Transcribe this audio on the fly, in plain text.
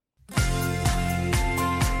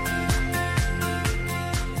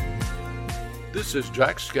This is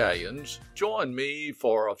Jack Scallions. Join me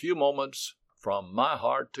for a few moments from my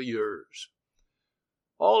heart to yours.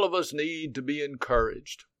 All of us need to be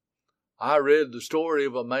encouraged. I read the story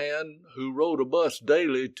of a man who rode a bus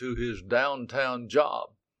daily to his downtown job.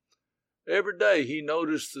 Every day he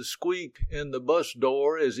noticed the squeak in the bus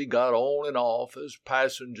door as he got on and off as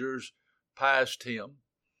passengers passed him.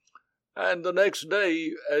 And the next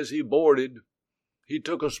day, as he boarded, he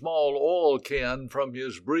took a small oil can from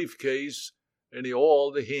his briefcase and he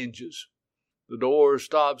oiled the hinges. The door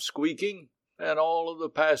stopped squeaking, and all of the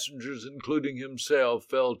passengers, including himself,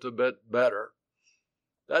 felt a bit better.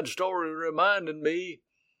 That story reminded me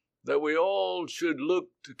that we all should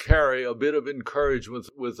look to carry a bit of encouragement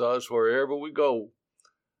with us wherever we go.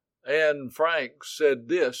 Anne Frank said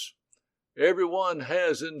this: everyone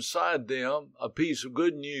has inside them a piece of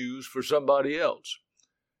good news for somebody else.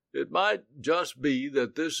 It might just be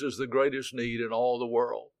that this is the greatest need in all the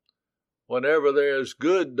world. Whenever there's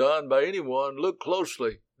good done by anyone, look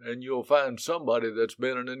closely, and you'll find somebody that's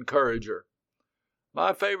been an encourager.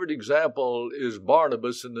 My favorite example is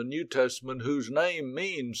Barnabas in the New Testament, whose name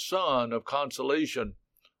means son of consolation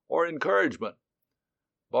or encouragement.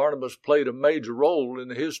 Barnabas played a major role in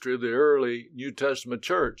the history of the early New Testament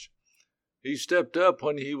church. He stepped up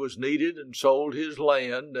when he was needed and sold his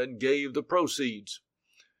land and gave the proceeds.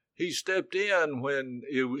 He stepped in when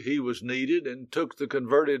he was needed and took the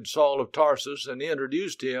converted Saul of Tarsus and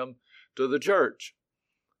introduced him to the church.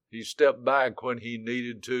 He stepped back when he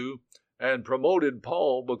needed to and promoted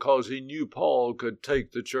Paul because he knew Paul could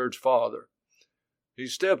take the church farther. He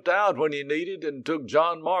stepped out when he needed and took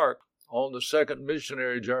John Mark on the second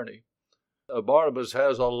missionary journey. Barnabas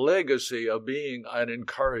has a legacy of being an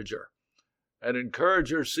encourager. An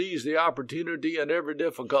encourager sees the opportunity in every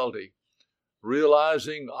difficulty,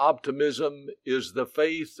 realizing optimism is the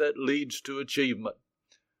faith that leads to achievement.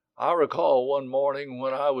 I recall one morning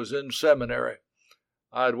when I was in seminary.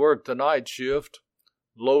 I had worked the night shift,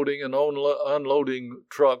 loading and unloading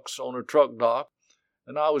trucks on a truck dock,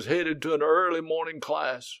 and I was headed to an early morning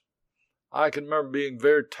class. I can remember being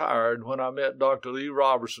very tired when I met Dr. Lee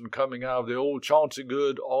Robertson coming out of the old Chauncey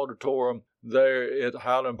Good auditorium there at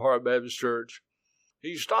Highland Park Baptist Church.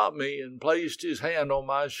 He stopped me and placed his hand on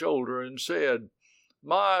my shoulder and said,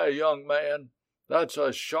 "My young man, that's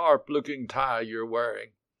a sharp-looking tie you're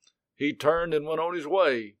wearing." He turned and went on his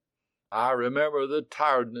way. I remember the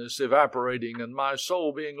tiredness evaporating and my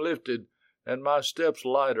soul being lifted and my steps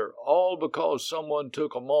lighter, all because someone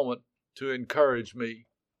took a moment to encourage me.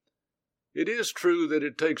 It is true that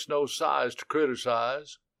it takes no size to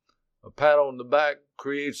criticize. A pat on the back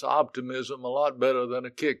creates optimism a lot better than a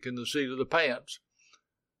kick in the seat of the pants.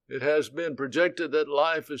 It has been projected that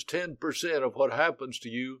life is 10% of what happens to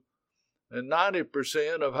you and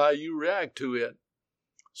 90% of how you react to it.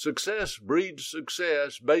 Success breeds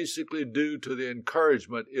success basically due to the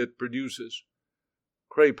encouragement it produces.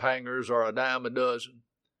 Crepe hangers are a dime a dozen.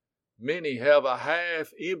 Many have a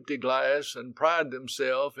half-empty glass and pride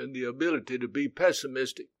themselves in the ability to be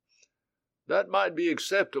pessimistic. That might be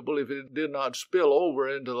acceptable if it did not spill over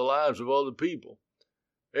into the lives of other people.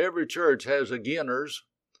 Every church has againers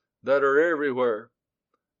that are everywhere.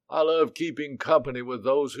 I love keeping company with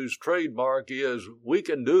those whose trademark is, "We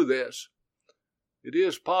can do this." It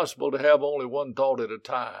is possible to have only one thought at a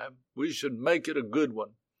time. We should make it a good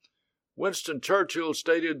one. Winston Churchill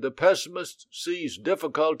stated, "The pessimist sees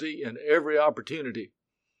difficulty in every opportunity.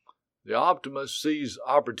 The optimist sees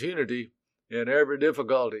opportunity in every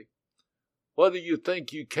difficulty." Whether you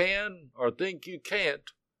think you can or think you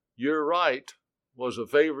can't, you're right, was a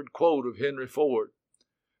favorite quote of Henry Ford.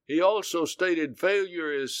 He also stated,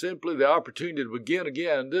 "Failure is simply the opportunity to begin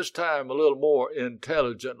again, this time a little more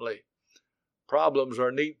intelligently." Problems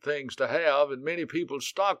are neat things to have, and many people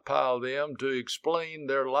stockpile them to explain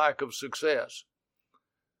their lack of success.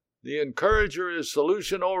 The encourager is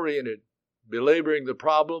solution-oriented. Belaboring the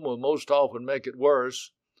problem will most often make it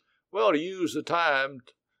worse. Well, to use the time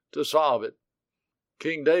to solve it.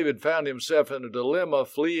 King David found himself in a dilemma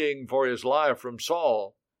fleeing for his life from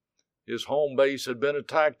Saul. His home base had been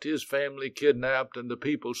attacked, his family kidnapped, and the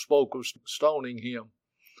people spoke of stoning him.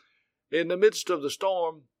 In the midst of the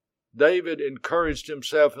storm, David encouraged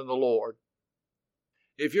himself in the Lord.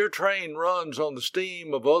 If your train runs on the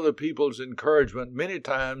steam of other people's encouragement, many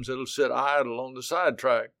times it'll sit idle on the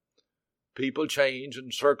sidetrack. People change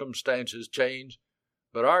and circumstances change,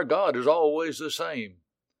 but our God is always the same.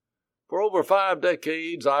 For over 5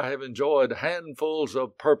 decades, I have enjoyed handfuls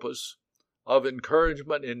of purpose, of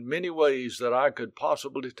encouragement in many ways that I could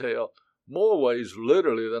possibly tell, more ways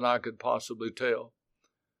literally than I could possibly tell.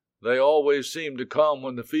 They always seem to come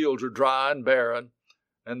when the fields are dry and barren,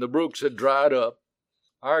 and the brooks had dried up.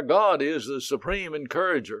 Our God is the supreme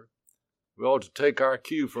encourager. We ought to take our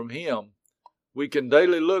cue from Him. We can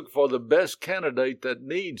daily look for the best candidate that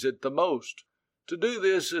needs it the most. To do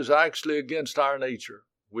this is actually against our nature.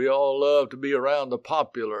 We all love to be around the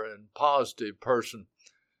popular and positive person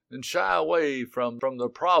and shy away from the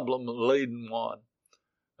problem-laden one.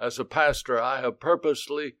 As a pastor, I have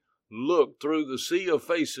purposely looked through the sea of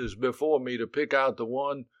faces before me to pick out the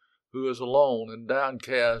one who is alone and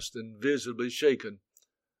downcast and visibly shaken,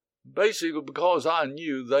 basically because I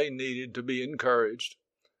knew they needed to be encouraged.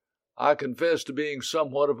 I confess to being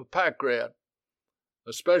somewhat of a pack rat,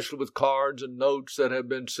 especially with cards and notes that have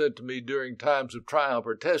been sent to me during times of triumph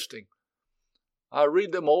or testing. I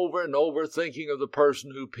read them over and over, thinking of the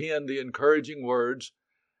person who penned the encouraging words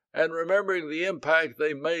and remembering the impact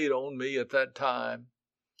they made on me at that time.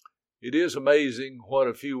 It is amazing what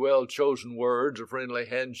a few well-chosen words, a friendly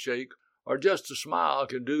handshake, or just a smile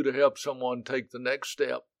can do to help someone take the next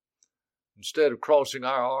step. Instead of crossing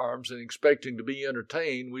our arms and expecting to be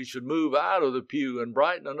entertained, we should move out of the pew and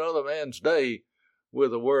brighten another man's day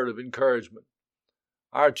with a word of encouragement.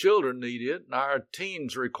 Our children need it, and our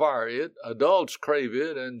teens require it, adults crave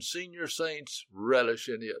it, and senior saints relish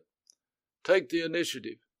in it. Take the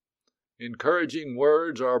initiative. Encouraging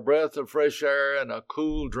words are a breath of fresh air and a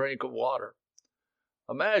cool drink of water.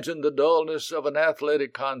 Imagine the dullness of an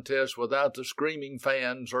athletic contest without the screaming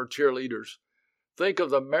fans or cheerleaders. Think of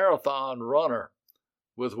the marathon runner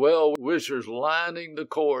with well-wishers lining the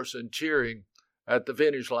course and cheering at the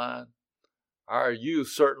finish line. Our youth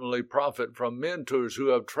certainly profit from mentors who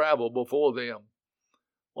have traveled before them.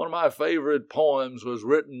 One of my favorite poems was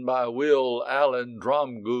written by Will Allen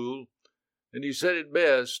Dromgoole, and he said it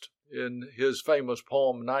best in his famous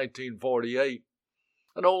poem 1948.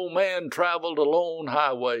 An old man traveled a lone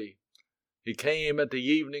highway. He came at the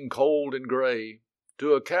evening cold and gray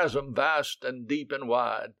to a chasm vast and deep and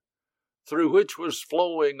wide, through which was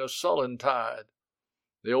flowing a sullen tide.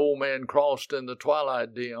 The old man crossed in the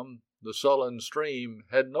twilight dim. The sullen stream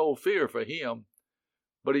had no fear for him,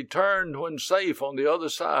 but he turned when safe on the other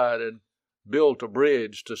side and built a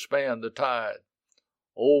bridge to span the tide.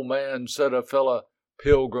 Old man, said a fellow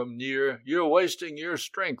pilgrim near, you're wasting your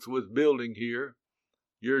strength with building here.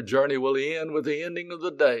 Your journey will end with the ending of the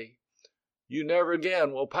day. You never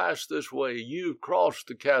again will pass this way. You've crossed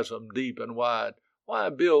the chasm deep and wide. Why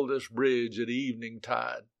build this bridge at evening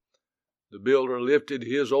tide? The builder lifted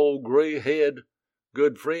his old gray head.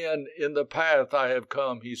 Good friend, in the path I have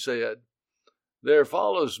come, he said. There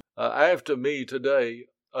follows after me today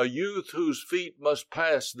a youth whose feet must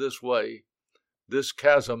pass this way. This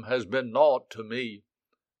chasm has been naught to me.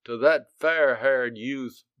 To that fair-haired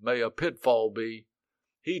youth may a pitfall be.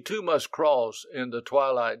 He too must cross in the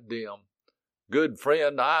twilight dim. Good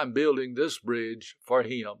friend, I am building this bridge for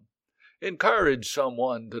him. Encourage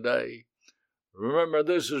someone today. Remember,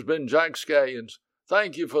 this has been Jack Scallions.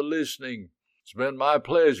 Thank you for listening. It's been my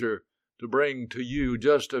pleasure to bring to you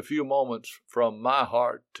just a few moments from my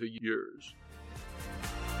heart to yours.